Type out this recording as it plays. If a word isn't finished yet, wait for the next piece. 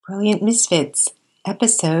Brilliant Misfits,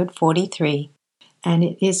 episode 43. And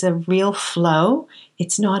it is a real flow.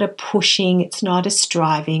 It's not a pushing, it's not a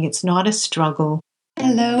striving, it's not a struggle.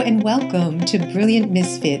 Hello and welcome to Brilliant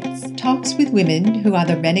Misfits, talks with women who are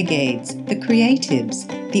the renegades, the creatives,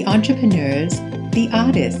 the entrepreneurs, the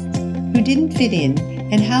artists, who didn't fit in,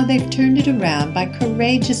 and how they've turned it around by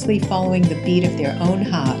courageously following the beat of their own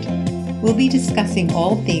heart. We'll be discussing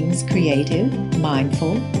all things creative,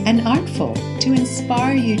 mindful, and artful to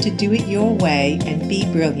inspire you to do it your way and be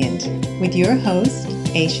brilliant. With your host,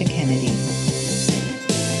 Aisha Kennedy.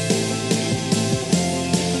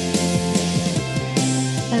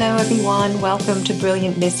 Hello everyone, welcome to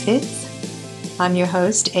Brilliant Misfits. I'm your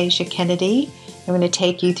host, Aisha Kennedy. I'm going to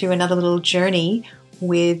take you through another little journey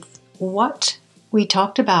with what we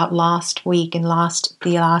talked about last week in the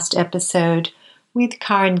last episode with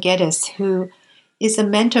Karen Geddes, who is a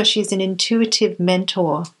mentor. She's an intuitive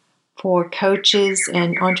mentor for coaches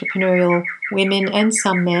and entrepreneurial women and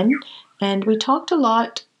some men. And we talked a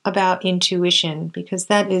lot about intuition because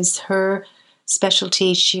that is her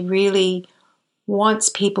specialty. She really wants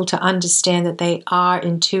people to understand that they are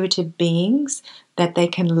intuitive beings, that they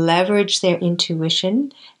can leverage their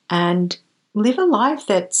intuition and live a life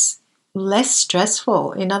that's less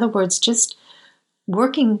stressful. In other words, just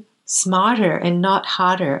working smarter and not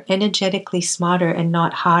harder, energetically smarter and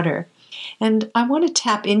not harder. And I want to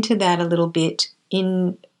tap into that a little bit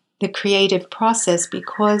in the creative process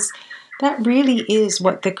because that really is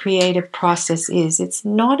what the creative process is. It's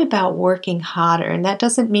not about working harder, and that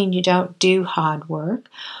doesn't mean you don't do hard work,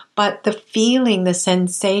 but the feeling, the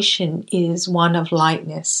sensation is one of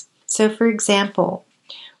lightness. So for example,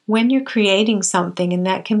 when you're creating something, and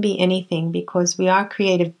that can be anything because we are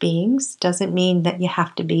creative beings, doesn't mean that you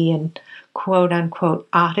have to be an quote-unquote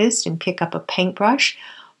artist and pick up a paintbrush,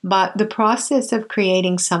 but the process of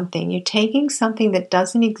creating something, you're taking something that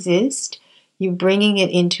doesn't exist, you're bringing it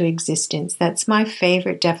into existence. That's my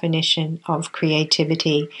favorite definition of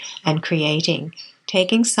creativity and creating.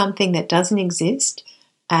 Taking something that doesn't exist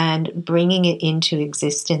and bringing it into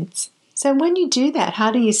existence. So when you do that,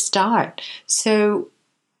 how do you start? So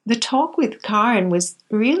the talk with Karen was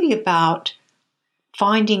really about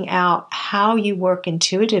finding out how you work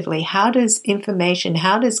intuitively. How does information,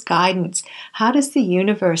 how does guidance, how does the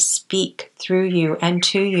universe speak through you and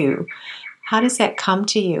to you? How does that come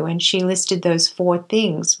to you? And she listed those 4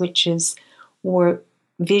 things, which were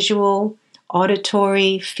visual,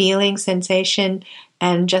 auditory, feeling, sensation,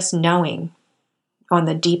 and just knowing. On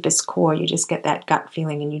the deepest core, you just get that gut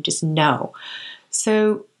feeling and you just know.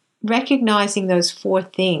 So recognizing those 4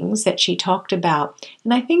 things that she talked about.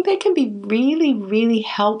 And I think they can be really, really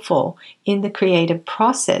helpful in the creative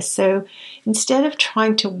process. So instead of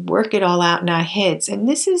trying to work it all out in our heads, and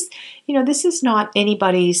this is not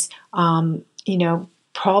anybody's,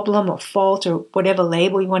 problem or fault or whatever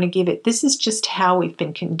label you want to give it. This is just how we've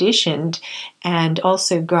been conditioned, and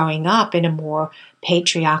also growing up in a more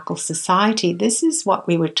patriarchal society. This is what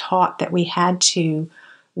we were taught, that we had to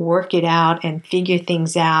work it out and figure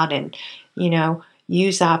things out and,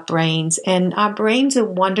 use our brains. And our brains are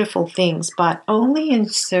wonderful things, but only in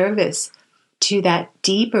service to that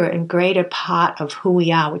deeper and greater part of who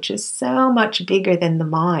we are, which is so much bigger than the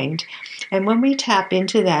mind. And when we tap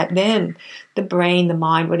into that, then the brain, the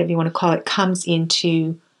mind, whatever you want to call it, comes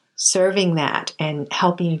into serving that and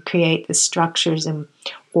helping you create the structures and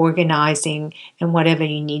organizing and whatever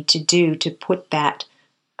you need to do to put that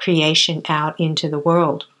creation out into the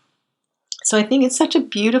world. So I think it's such a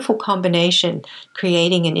beautiful combination,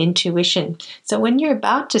 creating and intuition. So when you're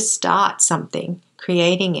about to start something,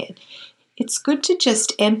 creating it, it's good to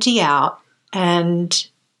just empty out and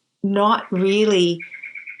not really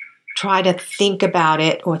try to think about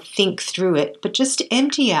it or think through it, but just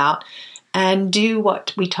empty out and do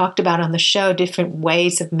what we talked about on the show, different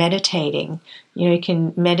ways of meditating. You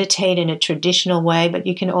can meditate in a traditional way, but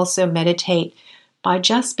you can also meditate by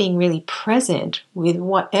just being really present with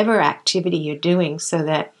whatever activity you're doing, so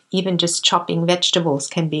that even just chopping vegetables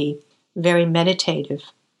can be very meditative.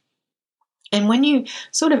 And when you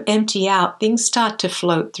sort of empty out, things start to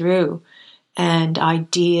float through, and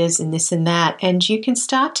ideas and this and that, and you can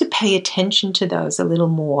start to pay attention to those a little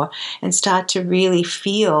more and start to really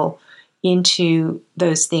feel into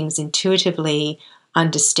those things intuitively,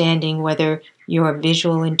 understanding whether you're a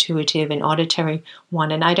visual intuitive and auditory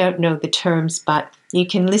one. And I don't know the terms, but you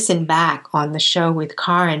can listen back on the show with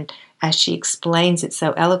Karen as she explains it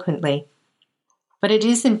so eloquently. But it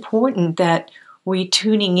is important that we're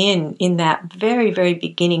tuning in that very, very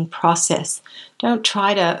beginning process. Don't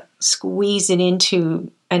try to squeeze it into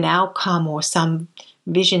an outcome or some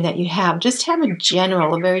vision that you have. Just have a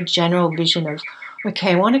very general vision of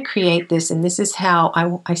okay, I want to create this, and this is how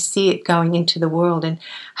I see it going into the world and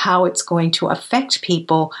how it's going to affect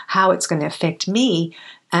people, how it's going to affect me,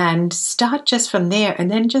 and start just from there,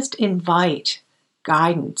 and then just invite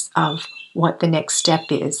guidance of what the next step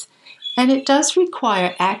is. And it does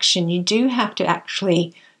require action. You do have to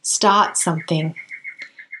actually start something,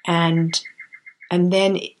 and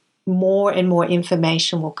then more and more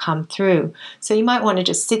information will come through. So you might want to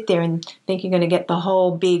just sit there and think you're going to get the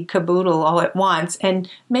whole big caboodle all at once. And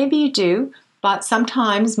maybe you do, but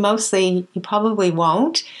sometimes, mostly, you probably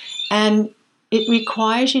won't. And it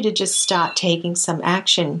requires you to just start taking some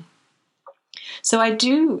action. So I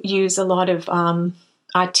do use a lot of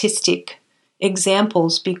artistic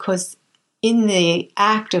examples, because in the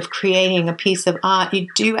act of creating a piece of art, you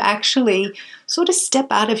do actually sort of step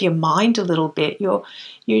out of your mind a little bit.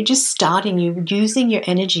 You're just starting, you're using your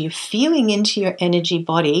energy, you're feeling into your energy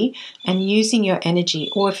body and using your energy.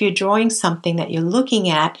 Or if you're drawing something that you're looking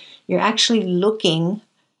at, you're actually looking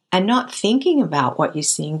and not thinking about what you're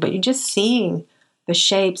seeing, but you're just seeing the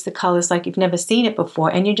shapes, the colors like you've never seen it before,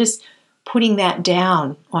 and you're just putting that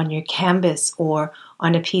down on your canvas or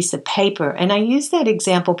on a piece of paper. And I use that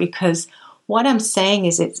example because what I'm saying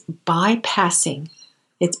is it's bypassing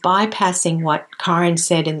what Karen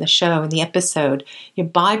said in the show, in the episode. You're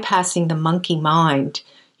bypassing the monkey mind.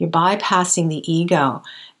 You're bypassing the ego.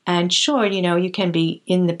 And sure, you can be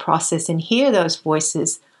in the process and hear those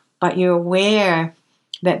voices, but you're aware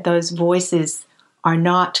that those voices are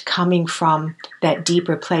not coming from that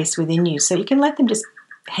deeper place within you. So you can let them just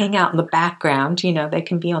hang out in the background. They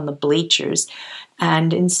can be on the bleachers.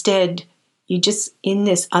 And instead, you just in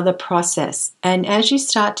this other process. And as you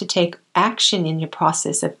start to take action in your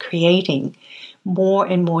process of creating, more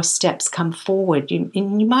and more steps come forward.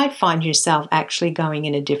 And you might find yourself actually going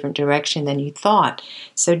in a different direction than you thought.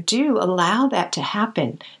 So do allow that to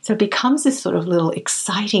happen. So it becomes this sort of little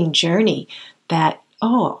exciting journey that,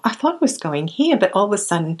 oh, I thought it was going here, but all of a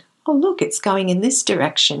sudden, oh, look, it's going in this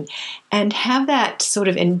direction. And have that sort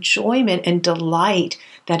of enjoyment and delight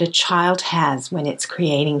that a child has when it's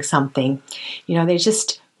creating something. They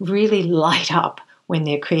just really light up when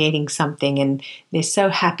they're creating something, and they're so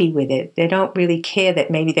happy with it. They don't really care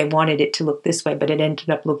that maybe they wanted it to look this way, but it ended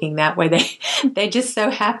up looking that way. They're just so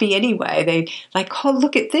happy anyway. They like, oh,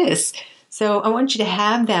 look at this. So I want you to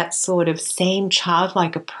have that sort of same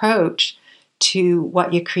childlike approach to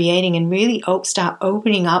what you're creating, and really start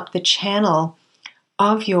opening up the channel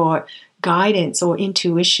of your guidance or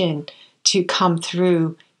intuition to come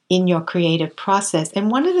through in your creative process.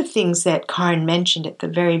 And one of the things that Karen mentioned at the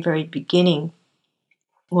very, very beginning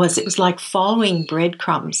was it was like following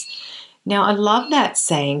breadcrumbs. Now, I love that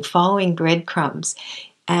saying, following breadcrumbs.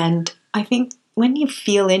 And I think when you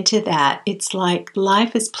feel into that, it's like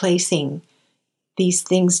life is placing these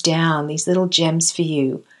things down, these little gems for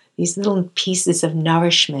you, these little pieces of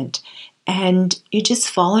nourishment, and you're just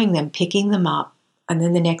following them, picking them up, and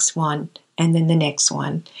then the next one, and then the next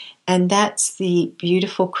one. And that's the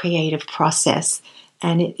beautiful creative process.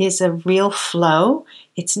 And it is a real flow.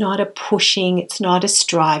 It's not a pushing, it's not a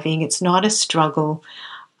striving, it's not a struggle.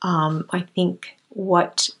 I think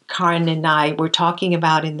what Karen and I were talking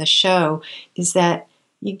about in the show is that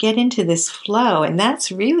you get into this flow, and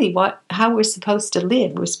that's really how we're supposed to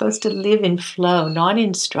live. We're supposed to live in flow, not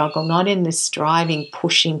in struggle, not in this striving,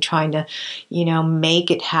 pushing, trying to,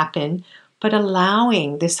 make it happen, but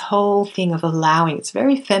allowing, this whole thing of allowing. It's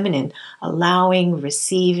very feminine, allowing,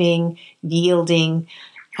 receiving, yielding,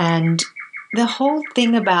 and the whole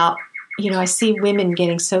thing about, I see women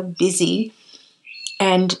getting so busy,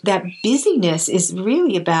 and that busyness is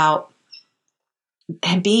really about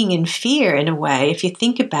and being in fear in a way. If you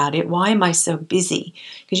think about it, why am I so busy?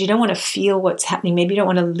 Because you don't want to feel what's happening. Maybe you don't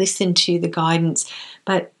want to listen to the guidance,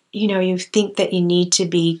 but you think that you need to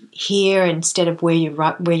be here instead of where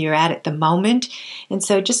you're at the moment. And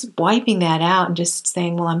so just wiping that out and just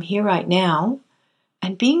saying, well, I'm here right now,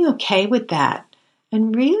 and being okay with that.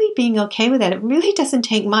 And really being okay with that. It really doesn't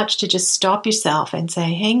take much to just stop yourself and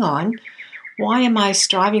say, hang on, why am I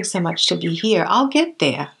striving so much to be here? I'll get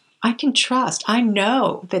there. I can trust. I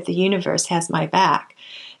know that the universe has my back.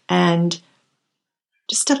 And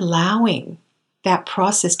just allowing that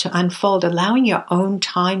process to unfold, allowing your own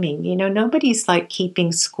timing. Nobody's like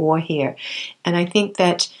keeping score here. And I think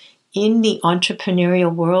that in the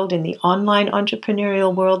entrepreneurial world, in the online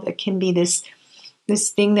entrepreneurial world, there can be this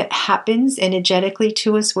thing that happens energetically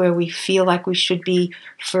to us where we feel like we should be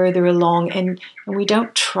further along, and we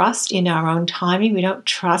don't trust in our own timing. We don't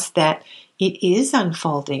trust that it is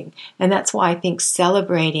unfolding. And that's why I think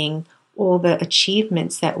celebrating all the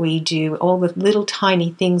achievements that we do, all the little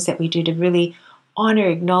tiny things that we do to really honor,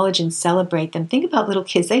 acknowledge, and celebrate them. Think about little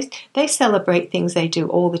kids. They celebrate things they do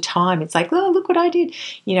all the time. It's like, oh, look what I did,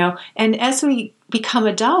 And as we become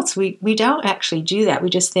adults, we don't actually do that. We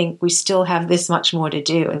just think we still have this much more to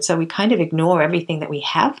do. And so we kind of ignore everything that we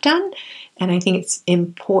have done. And I think it's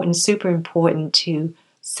important, super important, to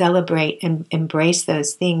celebrate and embrace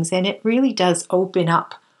those things. And it really does open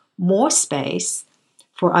up more space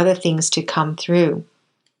for other things to come through.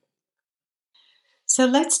 So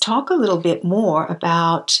let's talk a little bit more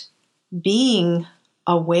about being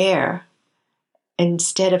aware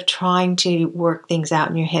instead of trying to work things out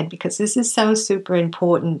in your head, because this is so super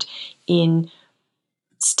important in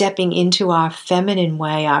stepping into our feminine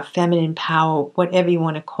way, our feminine power, whatever you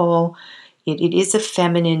want to call it. It is a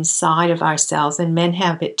feminine side of ourselves, and men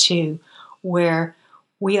have it too, where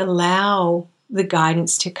we allow the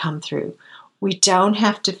guidance to come through. We don't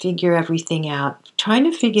have to figure everything out. Trying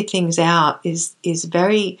to figure things out is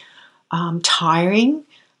very tiring.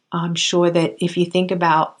 I'm sure that if you think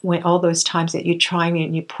about when all those times that you're trying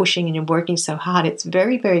and you're pushing and you're working so hard, it's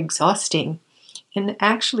very, very exhausting. And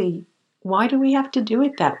actually, why do we have to do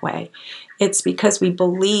it that way? It's because we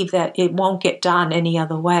believe that it won't get done any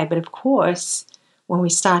other way. But of course, when we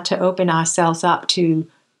start to open ourselves up to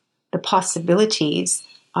the possibilities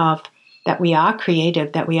of that we are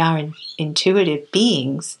creative, that we are intuitive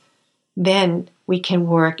beings, then we can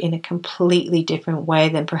work in a completely different way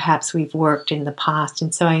than perhaps we've worked in the past.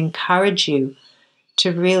 And so I encourage you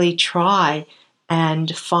to really try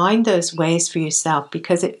and find those ways for yourself,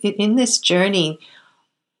 because in this journey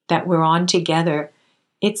that we're on together,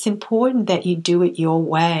 it's important that you do it your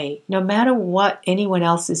way, no matter what anyone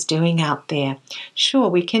else is doing out there. Sure,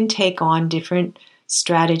 we can take on different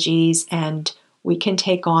strategies, and we can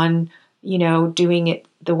take on doing it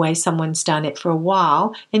the way someone's done it for a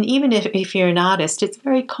while. And even if you're an artist, it's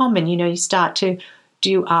very common, you start to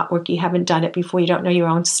do artwork, you haven't done it before, you don't know your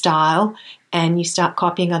own style, and you start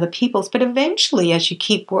copying other people's. But eventually, as you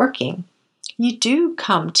keep working, you do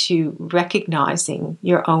come to recognizing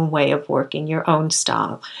your own way of working, your own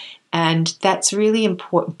style. And that's really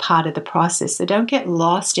important part of the process. So don't get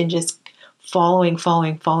lost in just following.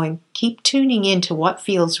 Keep tuning into what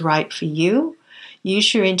feels right for you.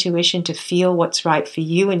 Use your intuition to feel what's right for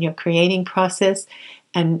you in your creating process,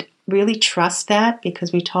 and really trust that,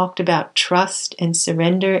 because we talked about trust and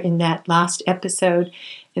surrender in that last episode.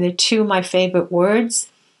 And they're two of my favorite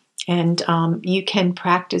words. And you can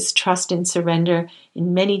practice trust and surrender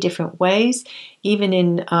in many different ways. Even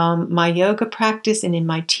in my yoga practice and in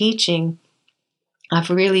my teaching,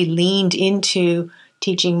 I've really leaned into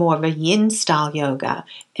teaching more of a yin style yoga.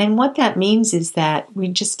 And what that means is that we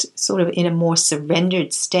just sort of in a more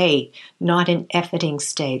surrendered state, not an efforting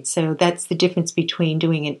state. So that's the difference between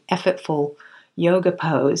doing an effortful yoga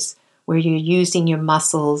pose where you're using your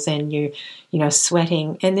muscles and you're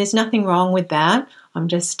sweating. And there's nothing wrong with that. I'm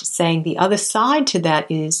just saying the other side to that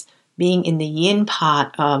is being in the yin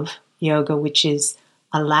part of yoga, which is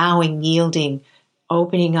allowing, yielding,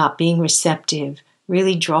 opening up, being receptive,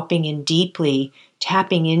 really dropping in deeply,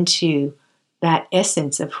 tapping into that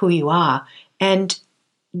essence of who you are. And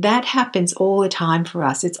that happens all the time for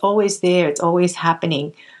us. It's always there. It's always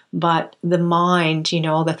happening. But the mind,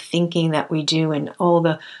 all the thinking that we do and all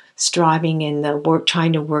the striving and the work,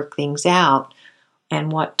 trying to work things out,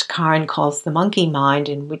 and what Karen calls the monkey mind,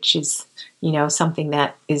 and which is, something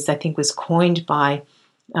that is, I think, was coined by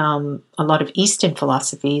a lot of Eastern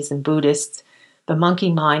philosophies and Buddhists. The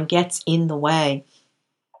monkey mind gets in the way.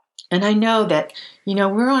 And I know that,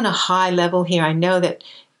 we're on a high level here. I know that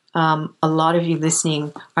a lot of you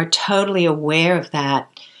listening are totally aware of that.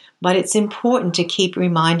 But it's important to keep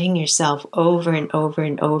reminding yourself over and over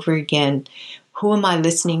and over again, who am I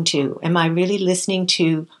listening to? Am I really listening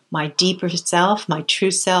to my deeper self, my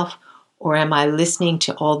true self, or am I listening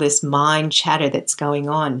to all this mind chatter that's going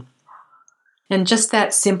on? And just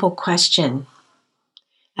that simple question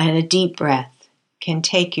and a deep breath can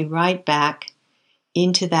take you right back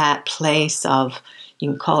into that place of,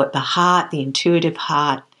 you can call it the heart, the intuitive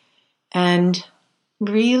heart, and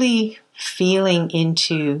really feeling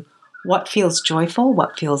into what feels joyful,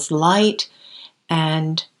 what feels light,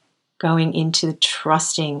 and going into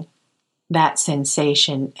trusting that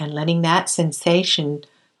sensation and letting that sensation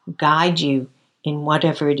guide you in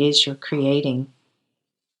whatever it is you're creating.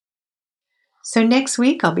 So next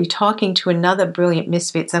week I'll be talking to another Brilliant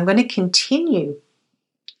Misfits. I'm going to continue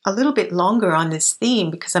a little bit longer on this theme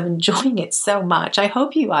because I'm enjoying it so much. I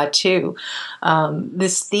hope you are too.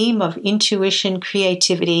 This theme of intuition,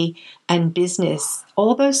 creativity, and business,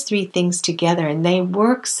 all those three things together, and they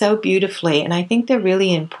work so beautifully. And I think they're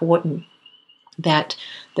really important that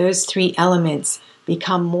those three elements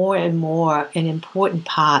become more and more an important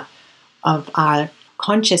part of our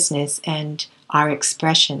consciousness and our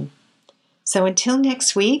expression. So until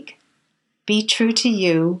next week, be true to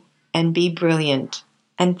you and be brilliant.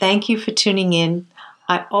 And thank you for tuning in.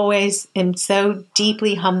 I always am so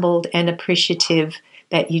deeply humbled and appreciative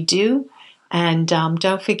that you do. And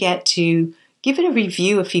don't forget to give it a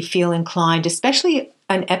review if you feel inclined, especially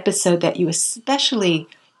an episode that you especially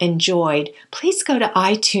enjoyed. Please go to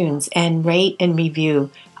iTunes and rate and review.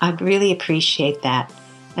 I'd really appreciate that.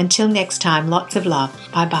 Until next time, lots of love.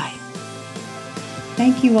 Bye-bye.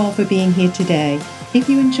 Thank you all for being here today. If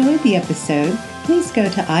you enjoyed the episode, please go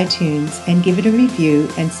to iTunes and give it a review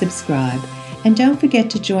and subscribe. And don't forget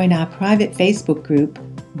to join our private Facebook group,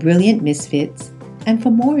 Brilliant Misfits. And for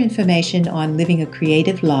more information on living a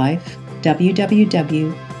creative life,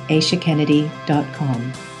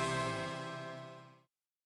 www.aishakennedy.com.